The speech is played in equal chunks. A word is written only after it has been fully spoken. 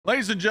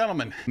Ladies and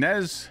gentlemen,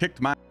 Nez kicked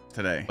my ass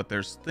today, but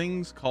there's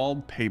things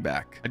called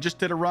payback. I just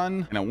did a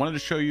run and I wanted to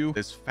show you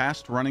this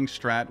fast running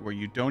strat where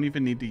you don't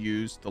even need to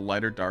use the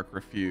light or dark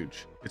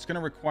refuge. It's going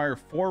to require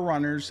 4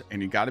 runners and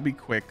you got to be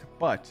quick,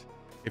 but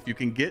if you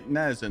can get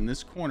Nez in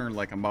this corner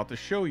like I'm about to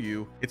show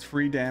you, it's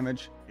free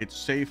damage, it's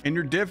safe, and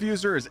your div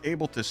user is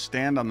able to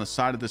stand on the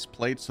side of this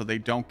plate so they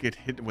don't get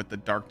hit with the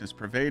darkness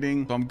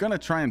pervading. So I'm gonna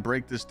try and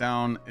break this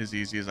down as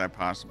easy as I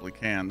possibly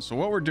can. So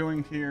what we're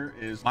doing here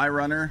is my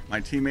runner,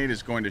 my teammate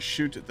is going to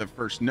shoot the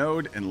first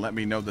node and let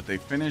me know that they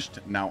finished.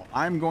 Now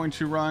I'm going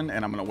to run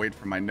and I'm gonna wait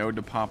for my node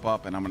to pop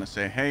up and I'm gonna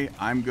say, hey,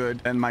 I'm good.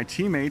 Then my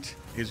teammate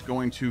is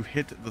going to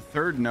hit the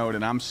 3rd node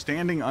and I'm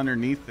standing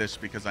underneath this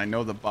because I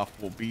know the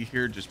buff will be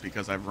here just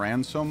because I've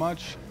ran so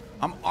much.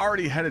 I'm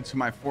already headed to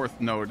my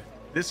 4th node.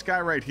 This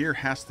guy right here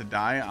has to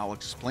die. I'll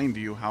explain to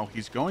you how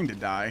he's going to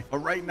die. But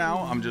right now,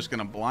 I'm just going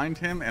to blind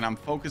him and I'm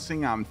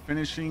focusing on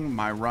finishing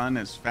my run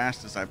as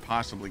fast as I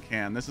possibly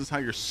can. This is how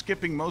you're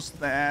skipping most of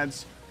the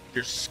ads.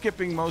 You're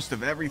skipping most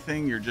of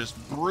everything. You're just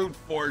brute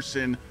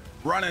forcing,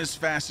 run as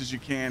fast as you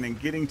can and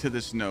getting to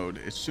this node.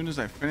 As soon as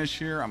I finish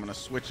here, I'm going to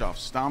switch off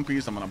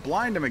Stompies. I'm going to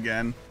blind him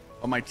again.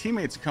 But my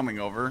teammate's coming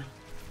over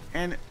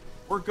and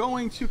we're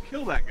going to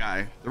kill that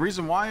guy. The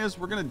reason why is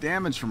we're going to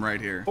damage from right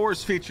here. 4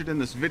 is featured in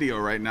this video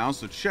right now,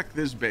 so check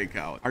this bake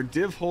out. Our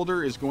div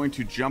holder is going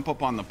to jump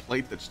up on the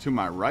plate that's to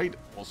my right.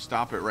 We'll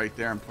stop it right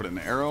there and put an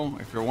arrow.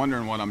 If you're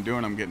wondering what I'm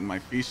doing, I'm getting my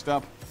feast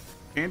up.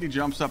 Andy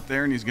jumps up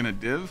there and he's gonna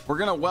div. We're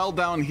gonna well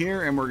down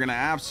here and we're gonna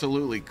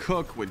absolutely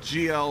cook with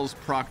GLs,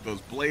 proc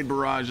those blade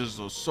barrages,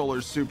 those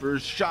solar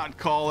supers, shot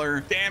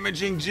caller,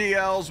 damaging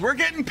GLs. We're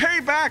getting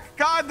payback.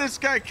 God, this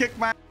guy kicked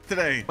my ass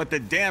today. But the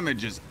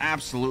damage is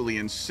absolutely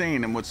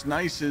insane. And what's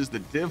nice is the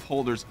div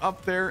holders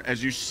up there.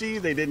 As you see,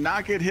 they did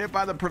not get hit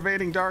by the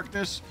pervading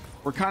darkness.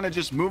 We're kind of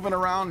just moving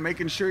around,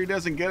 making sure he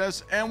doesn't get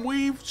us, and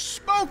we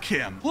smoke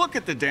him. Look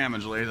at the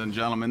damage, ladies and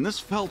gentlemen. This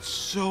felt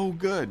so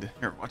good.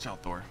 Here, watch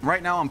out, Thor.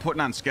 Right now, I'm putting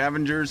on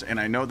scavengers, and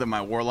I know that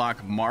my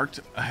warlock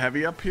marked a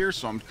heavy up here,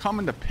 so I'm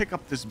coming to pick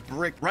up this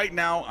brick. Right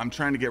now, I'm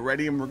trying to get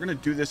ready, and we're going to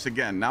do this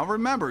again. Now,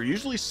 remember,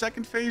 usually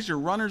 2nd phase, your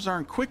runners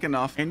aren't quick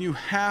enough, and you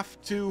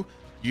have to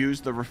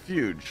use the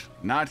refuge.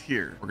 Not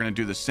here. We're going to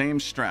do the same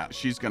strat.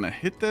 She's going to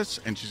hit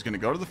this and she's going to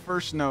go to the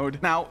 1st node.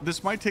 Now,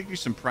 this might take you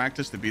some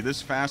practice to be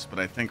this fast, but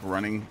I think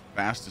running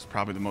fast is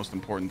probably the most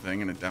important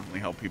thing and it definitely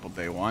helped people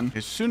day one.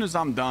 As soon as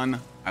I'm done,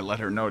 I let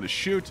her know to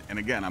shoot. And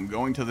again, I'm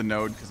going to the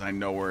node because I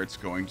know where it's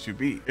going to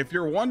be. If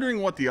you're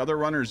wondering what the other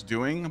runner's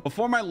doing,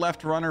 before my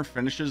left runner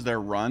finishes their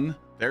run,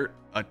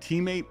 a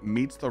teammate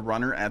meets the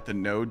runner at the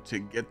node to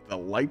get the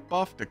light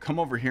buff to come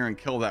over here and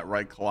kill that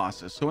right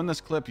Colossus. So in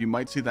this clip, you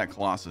might see that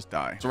Colossus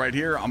die. So right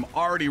here, I'm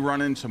already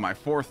running to my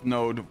 4th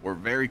node. We're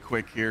very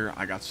quick here.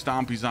 I got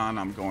Stompies on.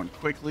 I'm going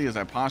quickly as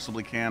I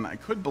possibly can. I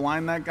could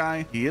blind that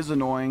guy. He is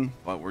annoying,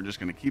 but we're just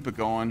going to keep it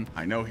going.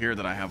 I know here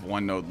that I have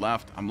 1 node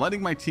left. I'm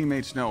letting my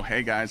teammates know,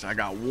 hey guys, I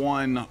got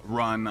 1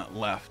 run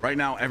left. Right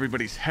now,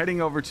 everybody's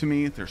heading over to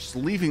me. They're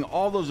leaving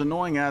all those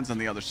annoying ads on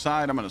the other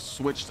side. I'm going to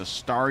switch to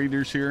Star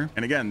Eaters here.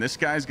 And again, this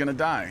guy's gonna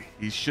die.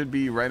 He should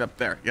be right up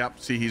there. Yep,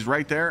 see, he's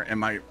right there, and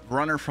my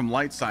runner from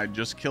light side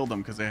just killed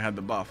him because they had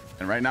the buff.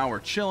 And right now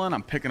we're chilling.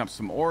 I'm picking up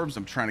some orbs.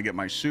 I'm trying to get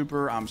my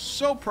super. I'm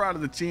so proud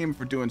of the team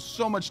for doing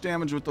so much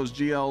damage with those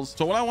GLs.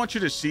 So what I want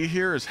you to see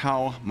here is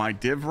how my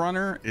div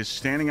runner is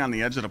standing on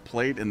the edge of the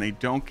plate and they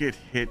don't get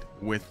hit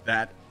with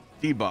that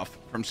debuff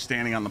from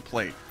standing on the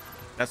plate.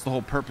 That's the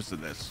whole purpose of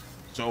this.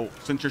 So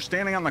since you're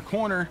standing on the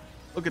corner,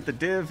 look at the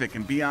div, it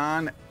can be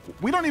on.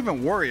 We don't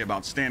even worry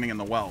about standing in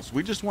the wells.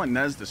 We just want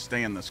Nez to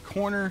stay in this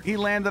corner. He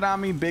landed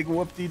on me, big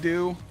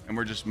whoop-de-doo, and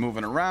we're just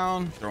moving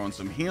around, throwing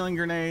some healing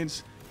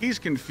grenades. He's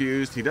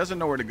confused. He doesn't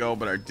know where to go,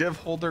 but our div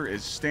holder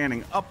is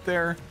standing up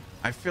there.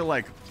 I feel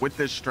like with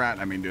this strat,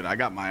 I mean, dude, I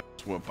got my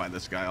ass whooped by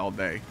this guy all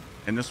day,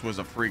 and this was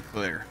a free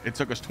clear. It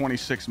took us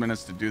 26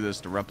 minutes to do this,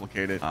 to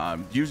replicate it.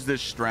 Use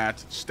this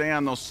strat, stay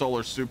on those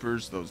solar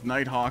supers, those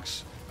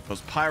Nighthawks,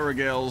 those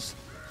Pyrogales,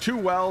 2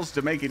 wells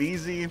to make it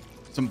easy,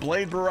 some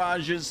blade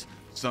barrages,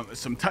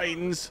 some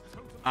Titans,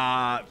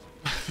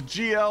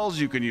 GLs.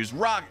 You can use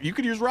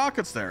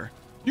rockets there.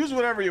 Use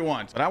whatever you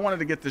want. But I wanted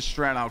to get this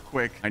strat out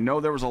quick. I know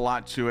there was a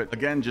lot to it.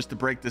 Again, just to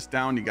break this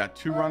down, you got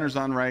 2 runners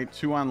on right,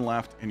 2 on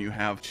left, and you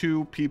have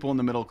 2 people in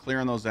the middle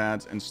clearing those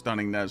ads and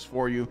stunning Nez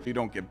for you. You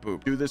don't get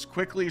booped. Do this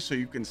quickly so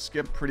you can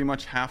skip pretty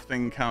much half the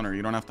encounter.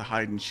 You don't have to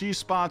hide in cheese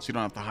spots. You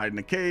don't have to hide in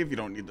a cave. You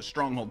don't need the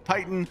stronghold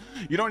Titan.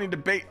 You don't need to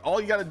bait. All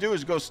you got to do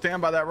is go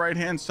stand by that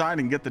right-hand side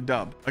and get the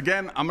dub.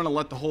 Again, I'm going to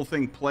let the whole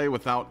thing play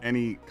without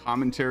any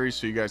commentary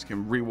so you guys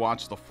can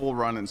rewatch the full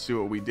run and see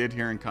what we did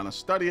here and kind of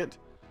study it.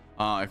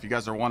 If you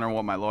guys are wondering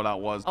what my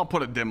loadout was, I'll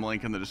put a dim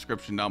link in the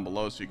description down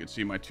below so you can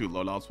see my 2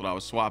 loadouts, what I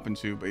was swapping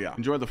to. But yeah,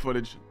 enjoy the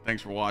footage.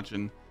 Thanks for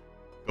watching.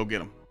 Go get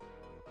them.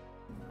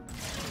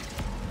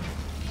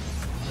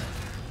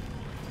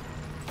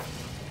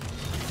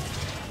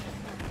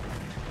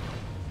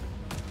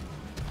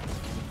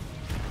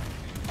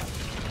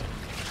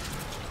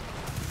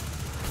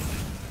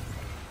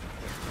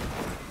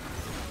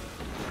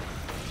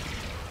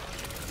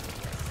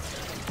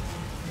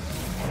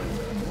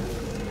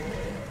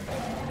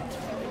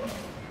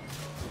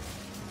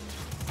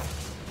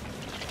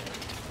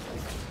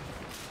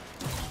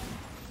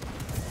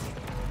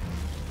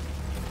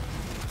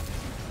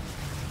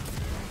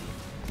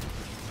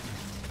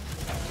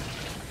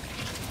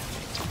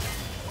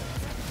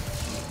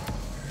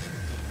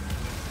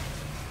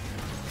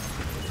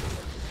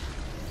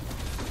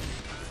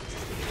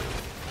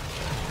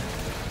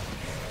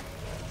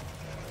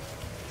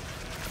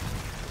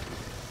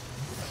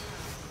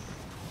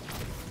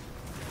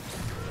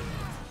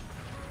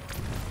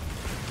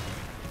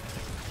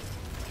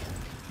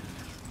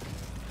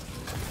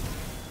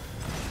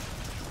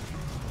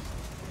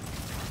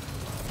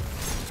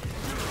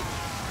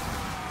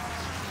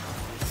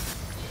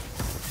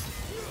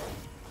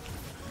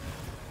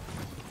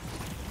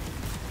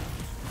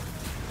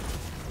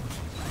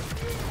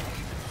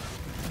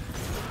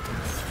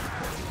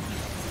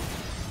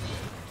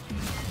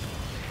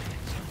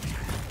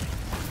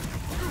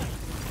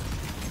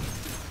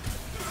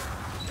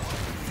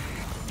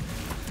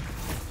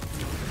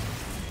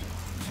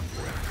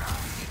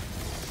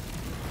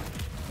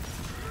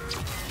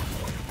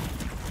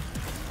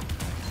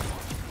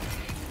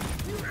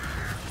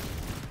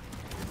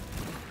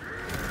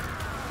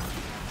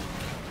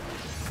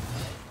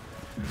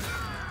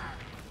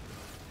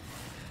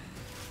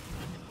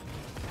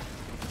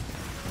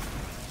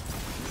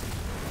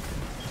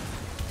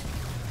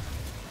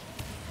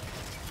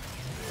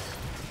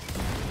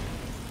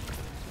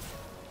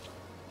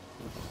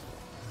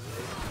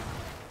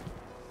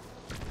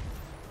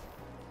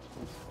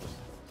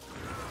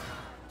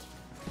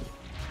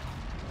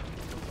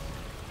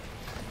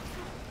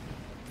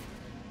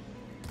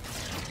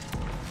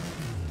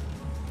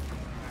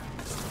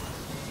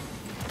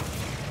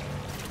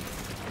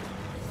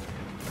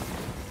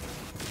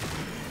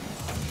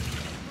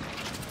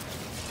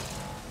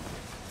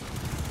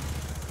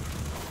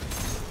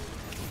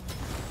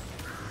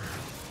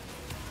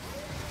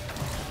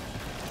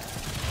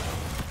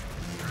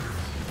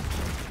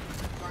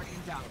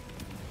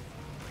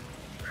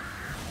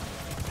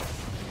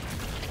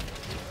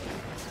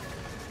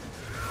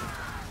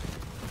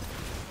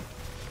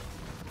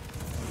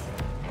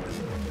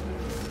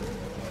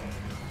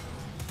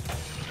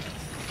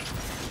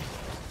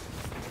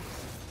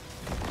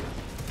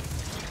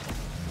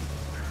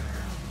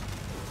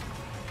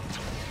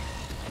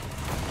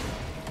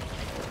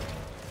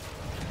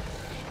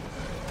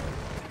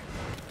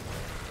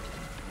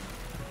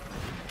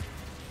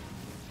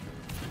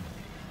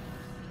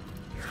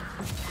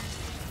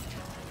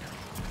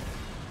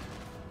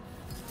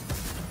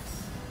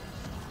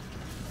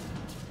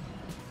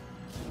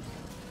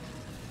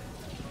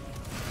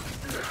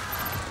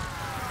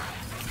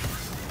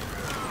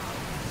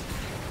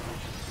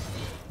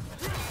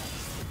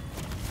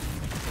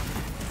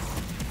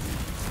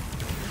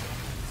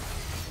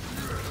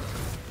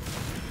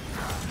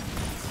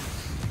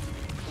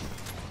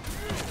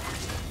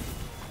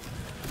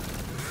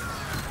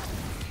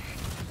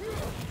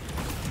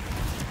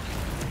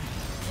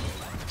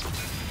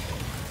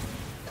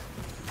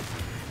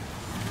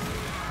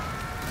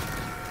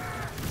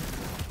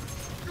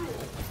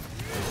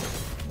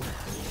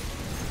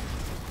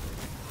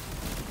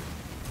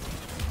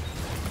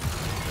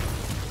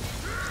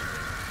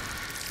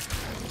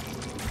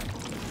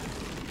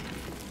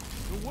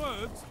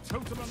 words,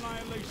 total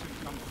annihilation,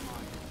 come to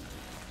mind.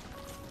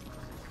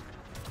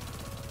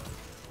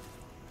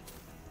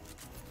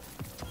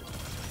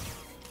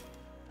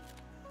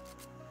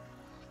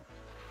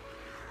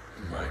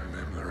 My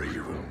memory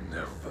will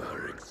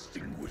never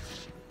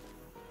extinguish.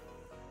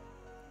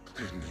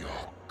 In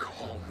your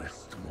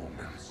calmest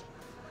moments,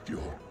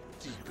 your